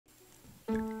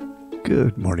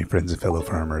Good morning, friends and fellow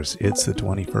farmers. It's the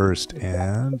 21st,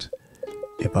 and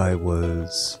if I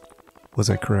was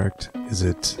I correct?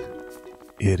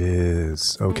 It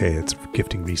is. Okay, it's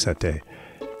gifting reset day.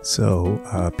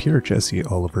 So, Pierre, Jesse,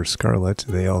 Oliver, Scarlett,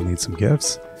 they all need some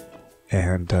gifts,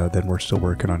 and then we're still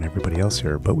working on everybody else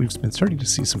here. But we've been starting to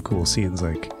see some cool scenes,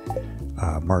 like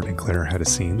Martin and Claire had a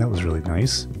scene that was really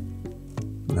nice.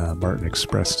 Martin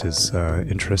expressed his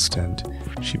interest, and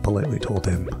she politely told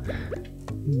him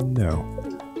no,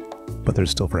 but they're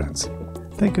still friends.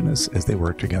 Thank goodness, as they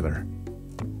work together.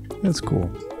 That's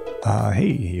cool.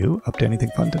 Hey, you up to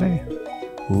anything fun today?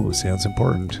 Ooh, sounds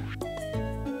important.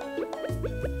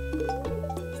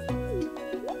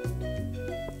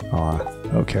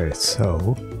 Okay,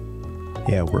 so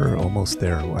yeah, we're almost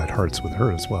there at hearts with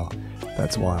her as well.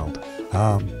 That's wild.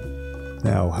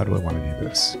 Now, how do I want to do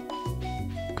this?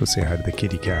 Go say hi to the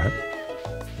kitty cat.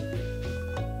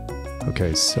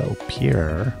 Okay, so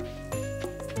Pierre.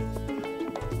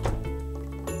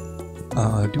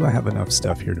 Do I have enough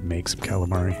stuff here to make some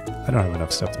calamari? I don't have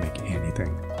enough stuff to make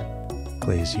anything.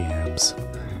 Glazed yams.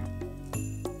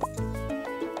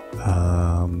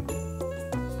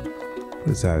 What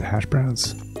is that? Hash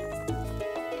browns?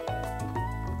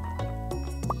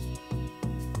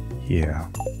 Yeah.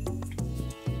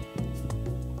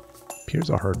 Pierre's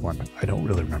a hard one. I don't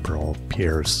really remember all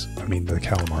Pierre's. I mean, the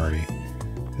calamari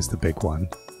is the big one.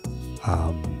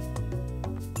 I've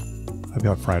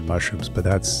got fried mushrooms, but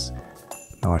that's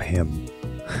not him.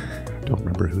 I don't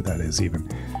remember who that is even.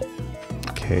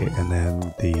 Okay, and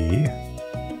then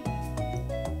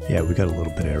yeah, we got a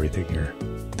little bit of everything here.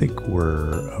 I think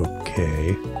we're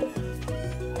okay.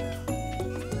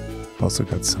 Also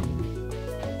got some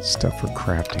stuff for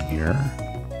crafting here.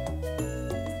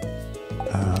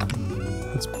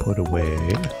 Let's put away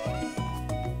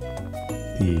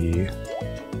the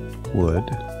wood.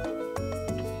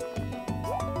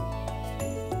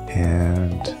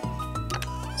 And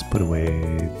let's put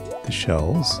away the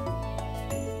shells.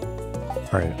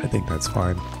 Alright, I think that's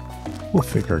fine. We'll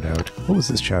figure it out. What was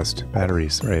this chest?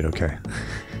 Batteries. Right, okay.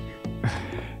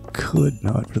 Could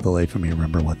not for the life of me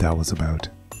remember what that was about.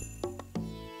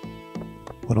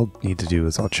 What I'll need to do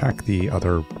is I'll check the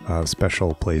other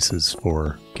special places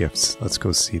for gifts. Let's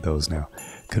go see those now.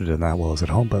 Could have done that while I was at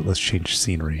home, but let's change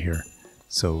scenery here.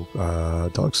 So,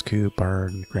 Dog's Coop,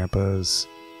 Barn, Grandpa's,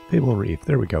 Fable Reef.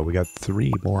 There we go. We got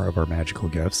 3 more of our magical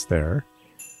gifts there.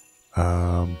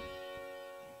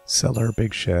 Cellar,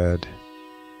 Big Shed,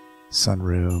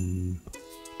 Sunroom,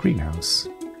 Greenhouse.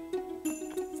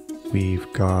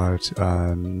 We've got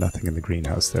nothing in the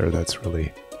greenhouse there. That's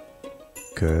really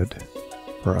good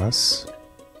for us.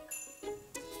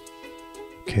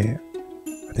 Okay,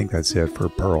 I think that's it for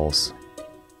pearls.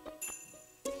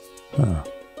 Huh.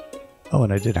 Oh,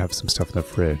 and I did have some stuff in the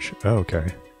fridge. Oh,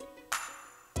 okay.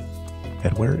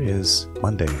 And where is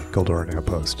Monday, Goldoran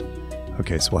Outpost?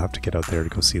 Okay, so we'll have to get out there to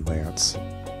go see Lance.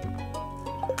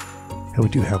 And we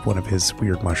do have one of his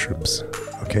weird mushrooms.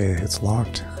 Okay, it's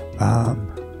locked.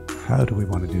 How do we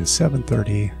want to do this?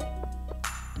 7:30. You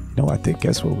know, I think,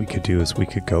 guess what we could do is we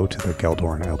could go to the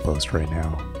Goldoran Outpost right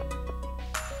now.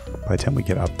 By the time we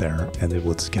get up there, and then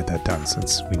we'll just get that done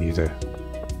since we need to...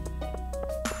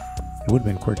 It would have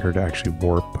been quicker to actually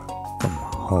warp from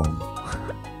home.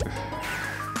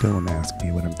 Don't ask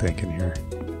me what I'm thinking here.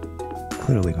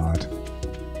 Clearly not.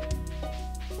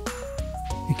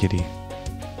 Hey, kitty.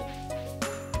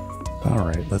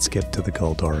 Alright, let's get to the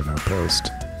Goldoran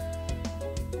Outpost.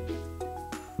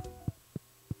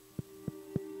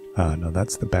 No,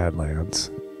 that's the Badlands.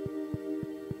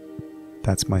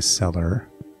 That's my cellar.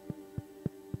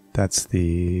 That's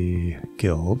the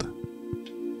guild.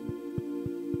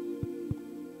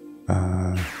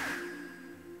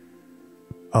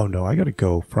 Oh no, I gotta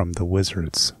go from the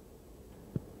wizards.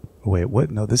 Wait,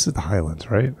 what? No, this is the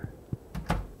Highlands, right?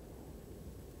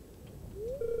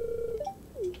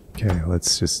 Okay,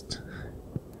 let's just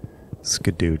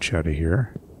skadooch out of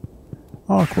here.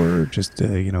 Awkward, just,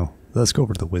 you know, let's go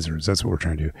over to the wizards. That's what we're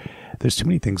trying to do. There's too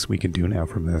many things we can do now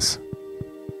from this.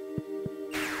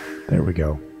 There we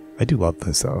go. I do love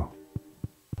this, though.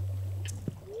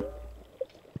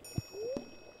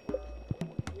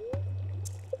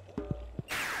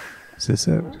 Is this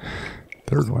it?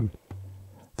 Third one.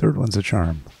 Third one's a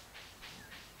charm.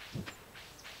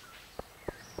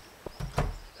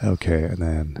 Okay, and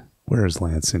then where is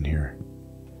Lance in here?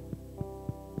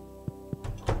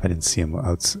 I didn't see him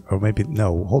out. Or maybe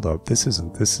no. Hold up. This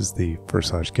isn't. This is the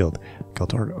First Guild.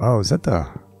 Galdor. Oh, is that the?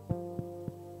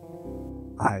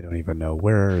 I don't even know.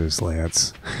 Where is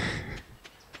Lance?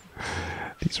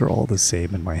 These are all the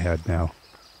same in my head now.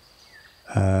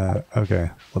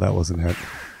 Okay. Well, that wasn't it.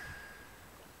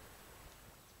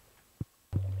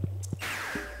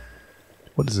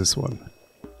 What is this one?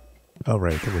 Oh,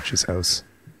 right, the witch's house.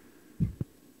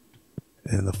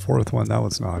 And the fourth one, that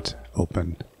one's not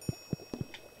open.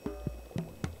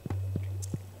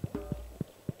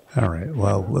 Alright,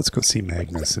 well, let's go see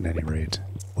Magnus at any rate,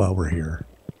 while we're here.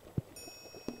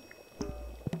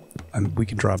 We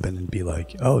can drop in and be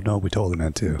like, oh no, we totally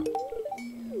meant to.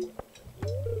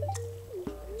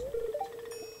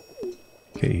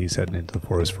 Okay, he's heading into the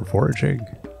forest for foraging.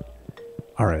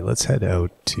 Alright, let's head out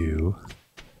to...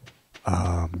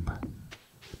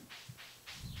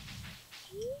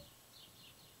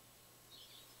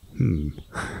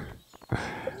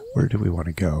 Where do we want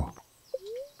to go?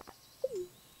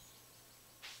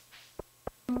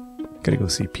 Gotta go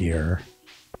see Pierre.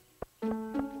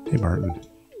 Hey Martin. ...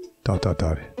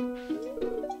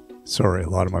 Sorry, a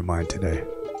lot on my mind today.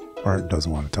 Martin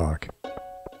doesn't want to talk.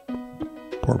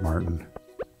 Poor Martin.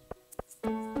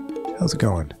 How's it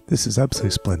going? This is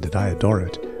absolutely splendid. I adore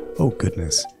it. Oh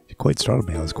goodness. You quite startled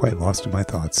me. I was quite lost in my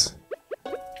thoughts.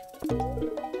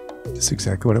 This is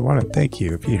exactly what I wanted. Thank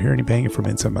you. If you hear any banging from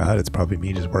inside my hut, it's probably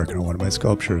me just working on one of my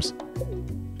sculptures.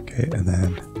 Okay, and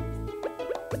then...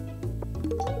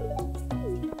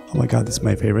 Oh my god, this is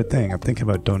my favorite thing. I'm thinking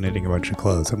about donating a bunch of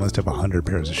clothes. I must have 100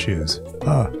 pairs of shoes.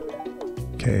 Ah.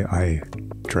 Okay, I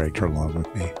dragged her along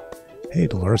with me. Hey,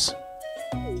 Dolores.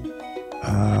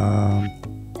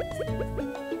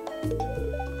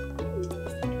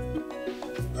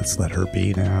 Let's let her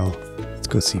be now. Let's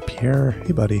go see Pierre.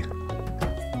 Hey, buddy.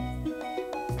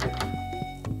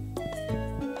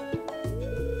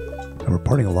 I'm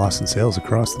reporting a loss in sales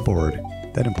across the board.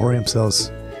 That Emporium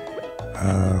sells,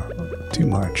 too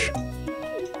much.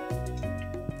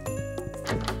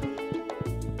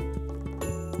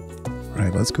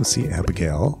 Alright, let's go see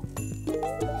Abigail.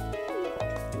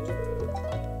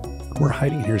 We're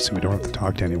hiding here so we don't have to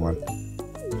talk to anyone.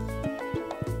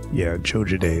 Yeah,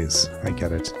 Joja days. I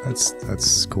get it.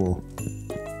 That's cool.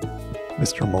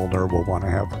 Mr. Mulder will want to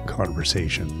have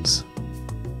conversations.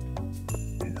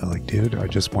 I'm like, dude, I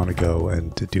just want to go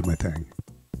and to do my thing.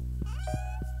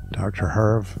 Dr.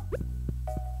 Harv.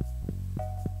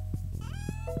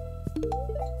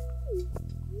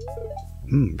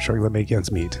 Chocolate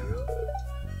against meat.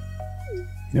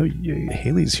 You know,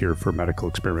 Haley's here for medical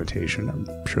experimentation.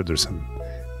 I'm sure there's some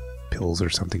pills or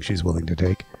something she's willing to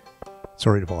take.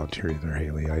 Sorry to volunteer you there,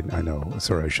 Haley. I know.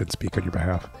 Sorry, I shouldn't speak on your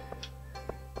behalf.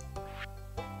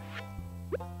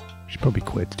 Should probably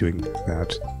quit doing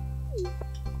that.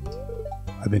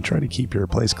 I've been trying to keep your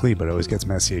place clean, but it always gets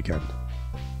messy again.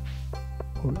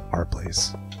 Oh, our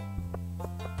place.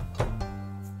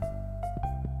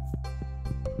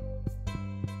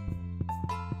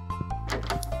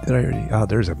 Did I already? Ah,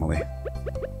 there's Emily.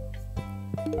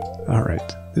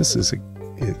 Alright, this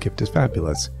gift is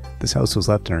fabulous. This house was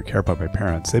left in our care by my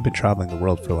parents. They've been traveling the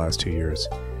world for the last 2 years.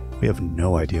 We have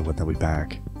no idea when they'll be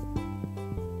back.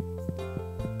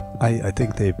 I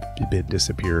think they've been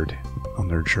disappeared on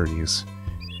their journeys.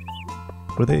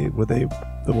 Were they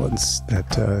the ones that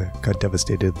got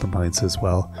devastated in the mines as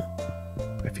well?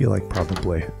 I feel like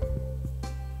probably.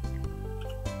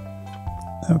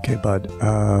 Okay, bud.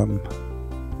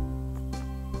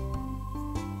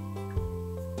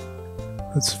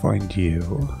 Let's find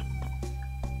you.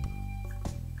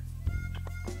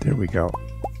 There we go.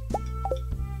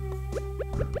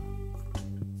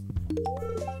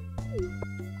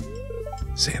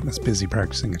 Sam is busy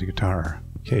practicing the guitar.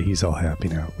 Okay, he's all happy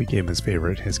now. We gave him his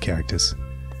favorite, his cactus.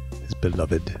 His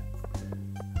beloved.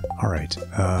 Alright,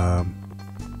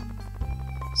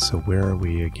 so where are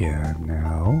we again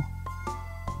now?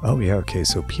 Oh yeah, okay,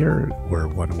 so Pierre, we're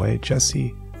one away.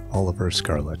 Jesse, Oliver,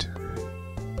 Scarlett.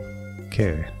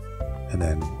 Okay, and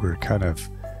then we're kind of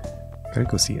gonna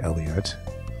go see Elliot.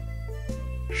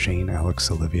 Shane, Alex,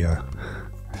 Olivia.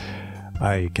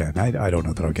 I don't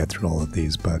know that I'll get through all of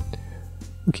these, but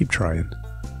we'll keep trying.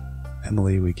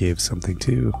 Emily, we gave something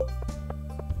to.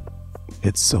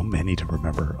 It's so many to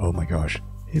remember. Oh my gosh.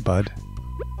 Hey, bud.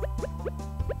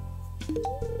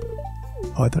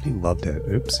 Oh, I thought he loved it.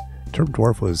 Oops. Term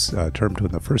dwarf was termed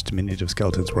when the first diminutive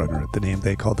skeletons were unearthed. The name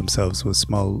they called themselves was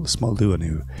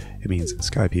Smolduanu. It means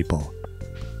sky people.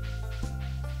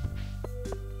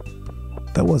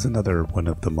 That was another one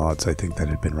of the mods I think that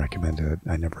had been recommended.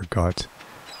 I never got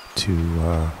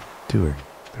to doing.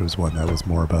 There was one that was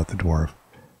more about the dwarf.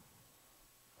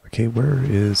 Okay, where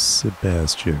is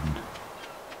Sebastian?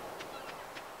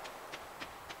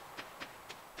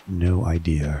 No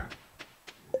idea.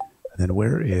 And then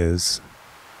where is...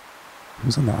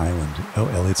 Who's on the island? Oh,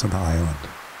 Elliot's on the island.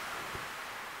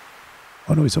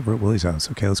 Oh no, he's over at Willie's house.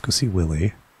 Okay, let's go see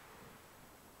Willie.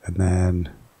 And then...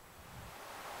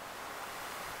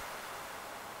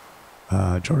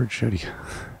 George, there's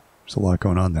a lot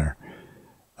going on there.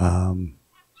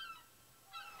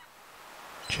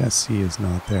 Jessie is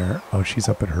not there. Oh, she's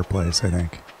up at her place, I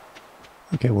think.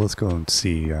 Okay, well, let's go and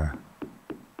see. Oh,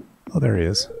 there he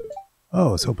is. Oh,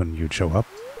 I was hoping you'd show up.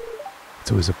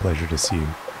 It's always a pleasure to see you.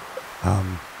 I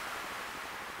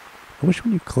wish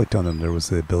when you clicked on them there was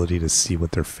the ability to see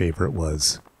what their favorite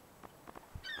was.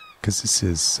 Because this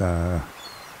is,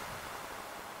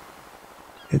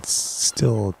 it's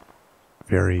still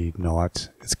very not,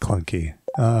 it's clunky.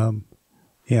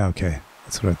 Yeah, okay,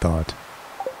 that's what I thought.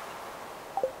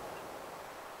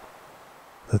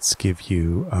 Let's give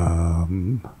you,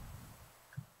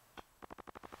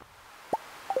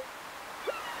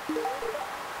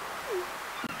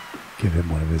 give him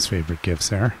one of his favorite gifts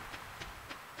there.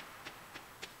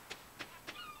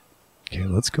 Okay,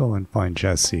 let's go and find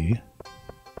Jessie.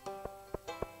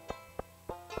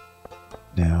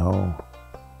 Now,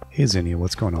 hey Zinnia,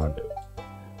 what's going on?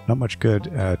 Not much good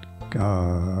at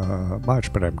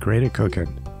much, but I'm great at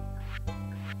cooking.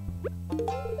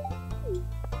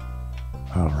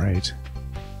 Alright.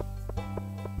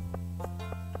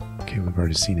 Okay, we've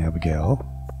already seen Abigail.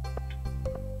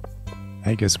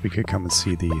 I guess we could come and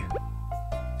see the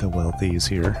wealthies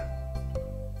here.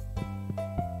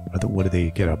 Or what do they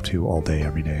get up to all day,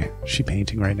 every day? Is she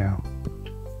painting right now?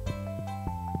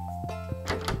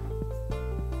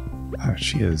 Ah,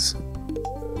 she is.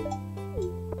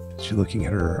 She's looking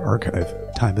at her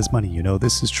archive. Time is money, you know,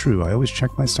 this is true. I always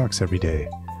check my stocks every day.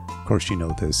 Of course you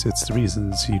know this. It's the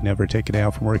reasons you never take a day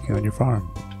off from working on your farm.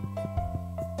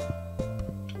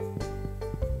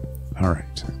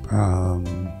 Alright.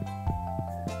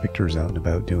 Victor's out and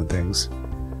about doing things.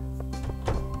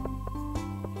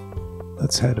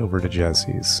 Let's head over to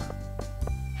Jessie's.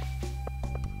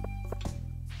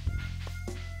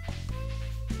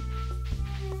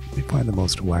 Let me find the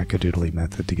most wackadoodly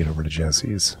method to get over to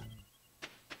Jessie's.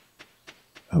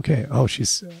 Okay, oh,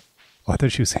 she's... Oh, I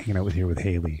thought she was hanging out here with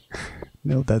Haley.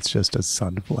 No, that's just a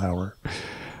sunflower.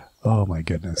 Oh my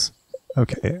goodness.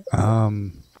 Okay,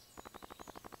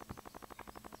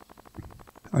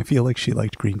 I feel like she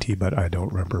liked green tea, but I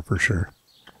don't remember for sure.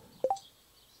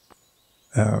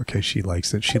 Okay, she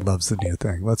likes it. She loves the new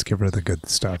thing. Let's give her the good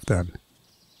stuff then.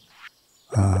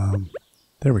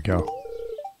 There we go.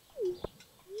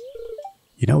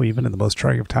 You know, even in the most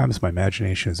trying of times, my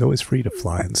imagination is always free to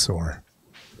fly and soar.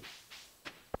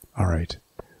 Alright,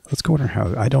 let's go in her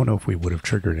house. I don't know if we would have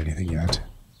triggered anything yet.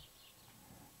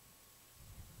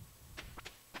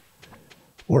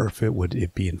 Or if it would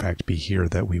in fact be here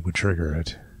that we would trigger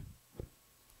it.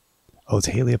 Oh, it's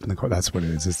Haley up in the corner. That's what it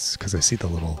is. It's because I see the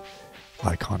little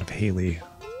icon of Haley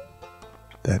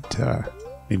that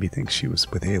made me think she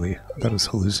was with Haley. I thought I was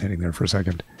hallucinating there for a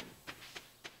second.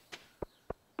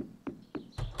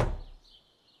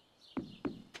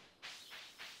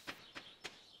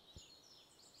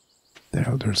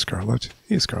 There's Scarlet.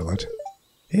 Hey, Scarlet.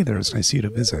 Hey there, it's nice of you to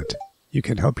visit. You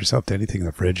can help yourself to anything in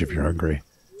the fridge if you're hungry.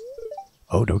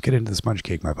 Oh, don't get into the sponge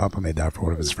cake. My papa made that for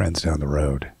one of his friends down the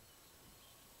road.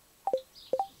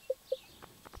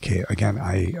 Okay, again,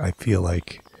 I feel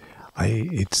like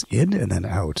it's in and then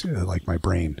out, like my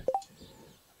brain.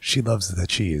 She loves the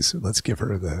cheese. Let's give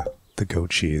her the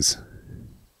goat cheese.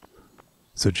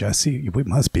 So Jessie, we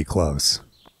must be close.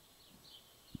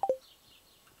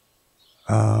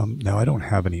 Now I don't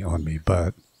have any on me,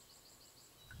 but...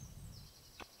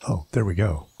 Oh, there we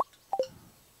go.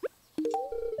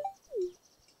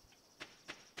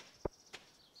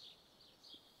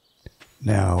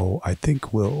 Now, I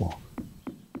think we'll...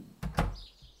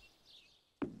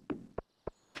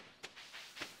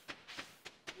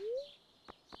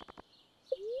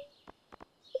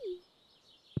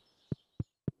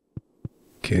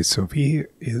 Okay, so if he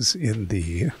is in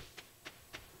the...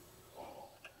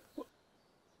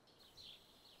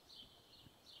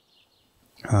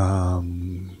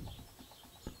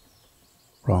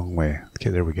 Wrong way. Okay,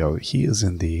 there we go. He is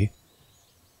in the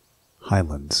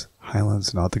Highlands.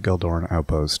 Highlands, not the Geldoran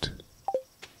outpost.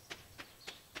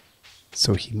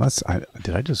 So he must...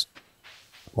 did I just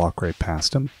walk right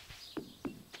past him?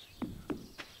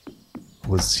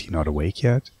 Was he not awake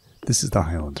yet? This is the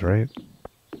Highlands, right?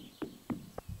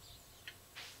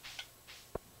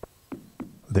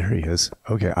 There he is.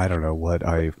 Okay, I don't know what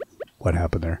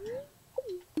happened there.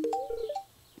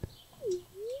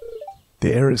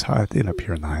 The air is hot thin up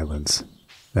here in the Highlands.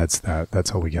 That's that.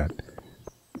 That's all we got.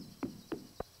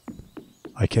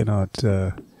 I cannot...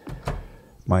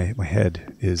 my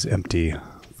head is empty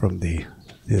from the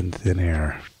thin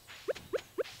air.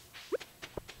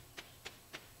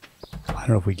 I don't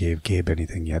know if we gave Gabe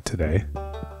anything yet today.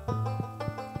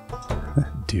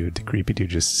 dude. The creepy dude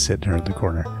just sitting there in the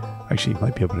corner. Actually, he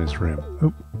might be up in his room.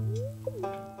 Oop.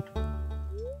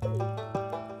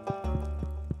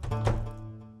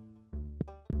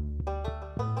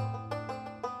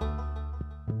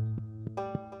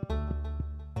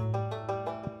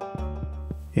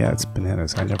 Yeah, it's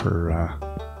bananas. I never,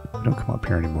 I don't come up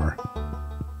here anymore.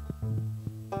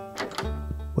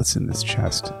 What's in this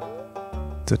chest?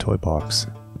 It's a toy box.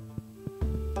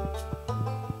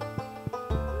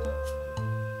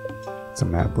 It's a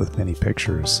map with many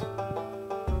pictures.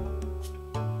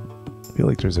 I feel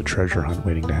like there's a treasure hunt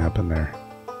waiting to happen there.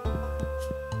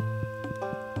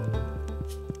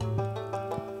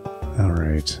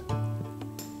 Alright.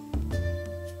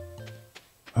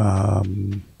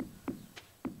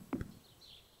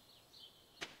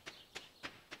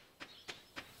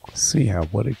 So yeah,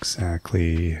 what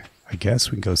exactly... I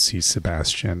guess we can go see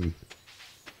Sebastian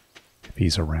if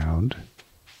he's around.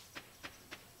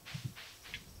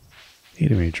 Hey,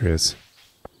 Demetrius.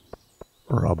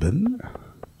 Robin.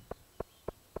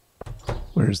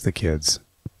 Where's the kids?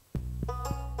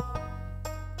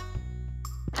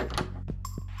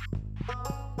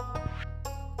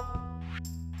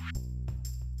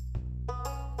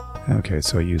 Okay,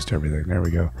 so I used everything. There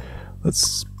we go.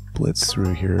 Let's blitz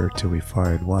through here till we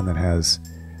find one that has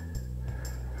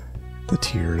the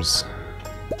tears.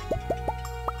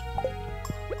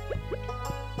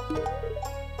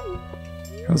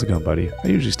 How's it going, buddy? I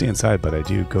usually stay inside, but I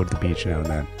do go to the beach now and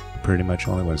then. Pretty much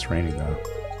only when it's raining, though.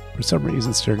 For some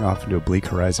reason, staring off into a bleak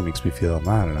horizon makes me feel,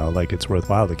 I don't know, like it's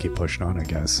worthwhile to keep pushing on, I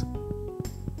guess.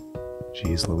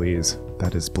 Jeez Louise,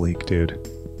 that is bleak, dude.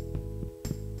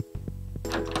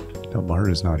 No,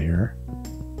 Maru's not here.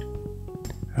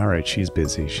 Alright, she's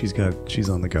busy. She's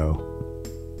on the go.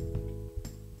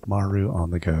 Maru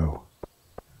on the go.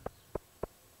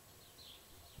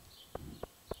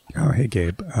 Oh, hey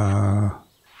Gabe.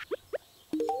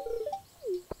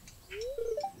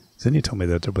 Zinnia told me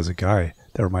that there was a guy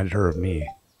that reminded her of me.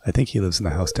 I think he lives in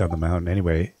the house down the mountain.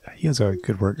 Anyway, he has a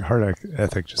good hard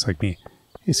ethic just like me.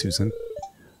 Hey Susan.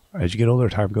 As you get older,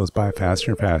 time goes by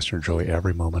faster and faster. Enjoy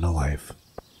every moment of life.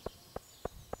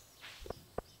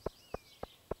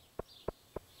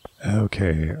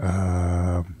 Okay,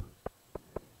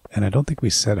 and I don't think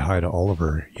we said hi to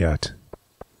Oliver yet.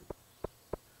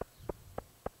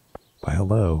 Why,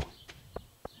 hello.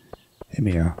 Hey,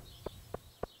 Mia.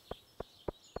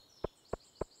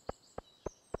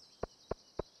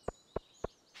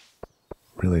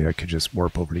 Really, I could just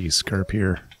warp over to East Scarp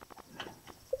here.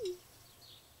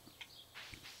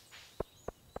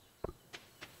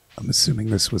 I'm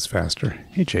assuming this was faster.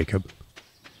 Hey, Jacob.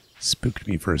 Spooked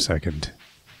me for a second.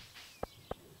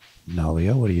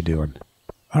 Nalia, what are you doing?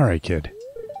 Alright, kid.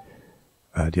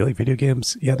 Do you like video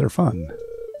games? Yeah, they're fun.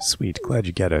 Sweet, glad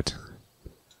you get it.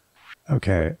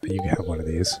 Okay, you can have one of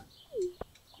these.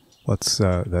 What's,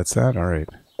 that's that? Alright.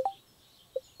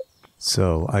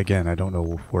 So, again, I don't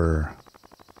know if we're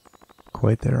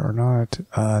quite there or not.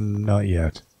 Not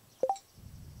yet.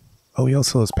 Oh, he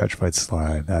also has petrified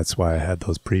slime. That's why I had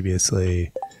those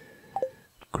previously.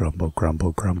 Grumble,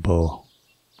 grumble, grumble.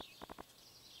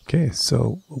 Okay,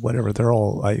 so whatever, they're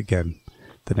all, again,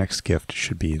 the next gift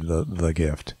should be the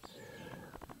gift.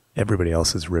 Everybody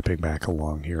else is ripping back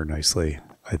along here nicely.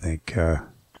 I think,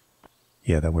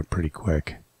 yeah, that went pretty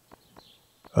quick.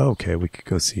 Okay, we could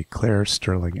go see Claire,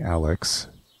 Sterling, Alex,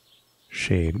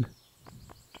 Shane.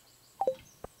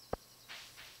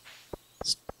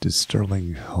 Is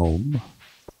Sterling home?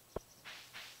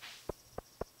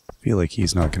 I feel like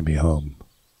he's not going to be home.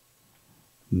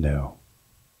 No.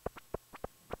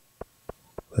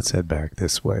 Let's head back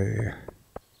this way.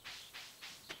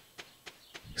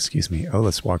 Excuse me. Oh,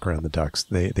 let's walk around the ducks.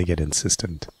 They get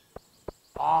insistent.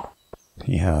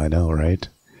 Yeah, I know, right?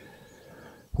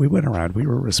 We went around. We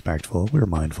were respectful. We were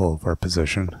mindful of our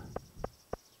position.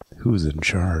 Who's in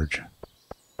charge?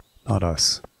 Not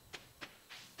us.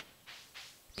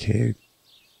 Okay.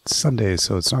 It's Sunday,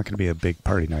 so it's not going to be a big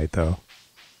party night, though.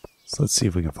 So let's see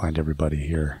if we can find everybody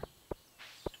here.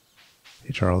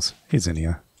 Hey, Charles. Hey,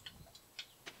 Zinnia.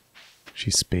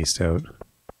 She's spaced out.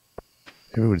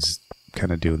 Everyone's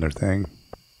kind of doing their thing.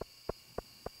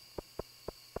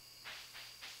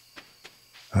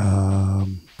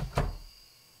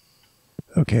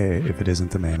 Okay, if it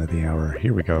isn't the man of the hour.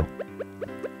 Here we go.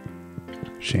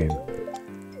 Shane.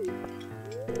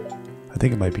 I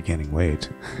think it might be gaining weight.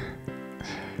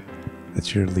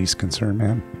 That's your least concern,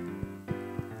 man?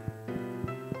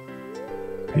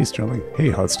 Hey, Sterling. Hey,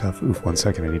 hot stuff. Oof, 1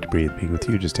 second. I need to breathe. Being with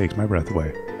you just takes my breath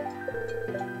away.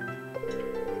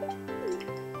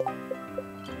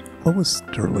 What was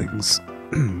Sterling's...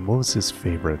 what was his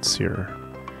favorites here?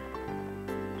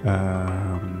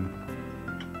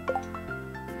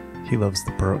 He loves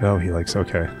the pearl. Oh, he likes,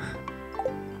 okay.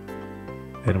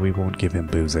 And we won't give him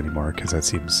booze anymore because that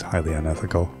seems highly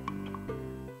unethical.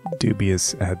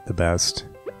 Dubious at the best.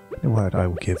 You know what? I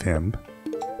will give him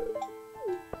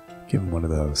one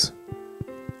of those.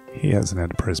 He hasn't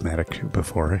had a prismatic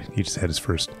before. He just had his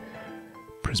first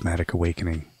prismatic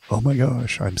awakening. Oh my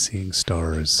gosh, I'm seeing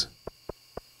stars.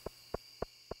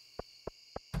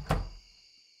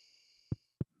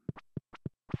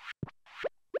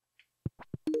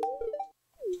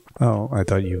 Oh, I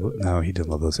thought you... No, he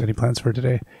didn't love those. Any plans for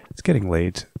today? It's getting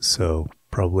late, so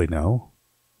probably no.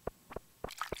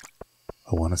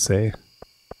 I want to say.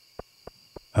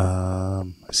 I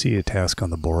see a task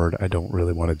on the board I don't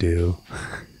really want to do.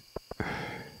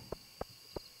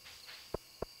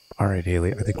 Alright,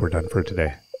 Haley, I think we're done for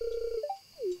today.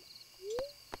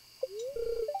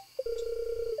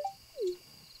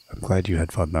 I'm glad you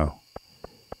had fun, though.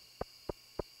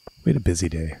 We had a busy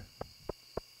day.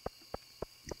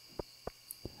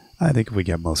 I think if we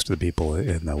get most of the people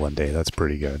in that one day, that's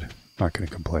pretty good. Not going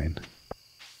to complain.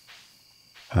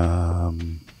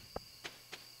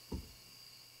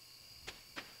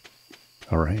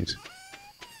 Alright.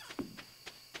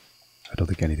 I don't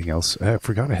think anything else... I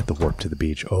forgot I had the warp to the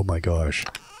beach. Oh my gosh.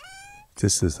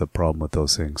 This is the problem with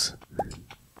those things.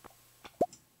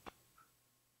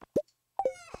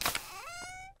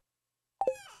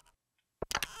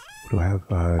 What do I have?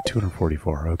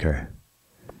 244. Okay.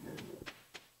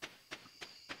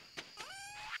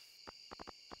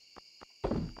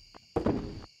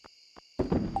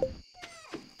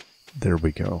 There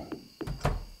we go.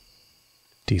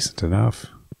 Decent enough.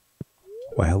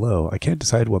 Why, hello. I can't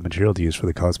decide what material to use for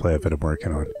the cosplay outfit I'm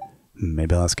working on.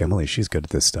 Maybe I'll ask Emily. She's good at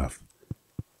this stuff.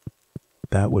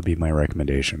 That would be my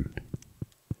recommendation.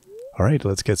 Alright,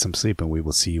 let's get some sleep and we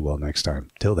will see you all next time.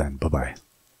 Till then, bye-bye.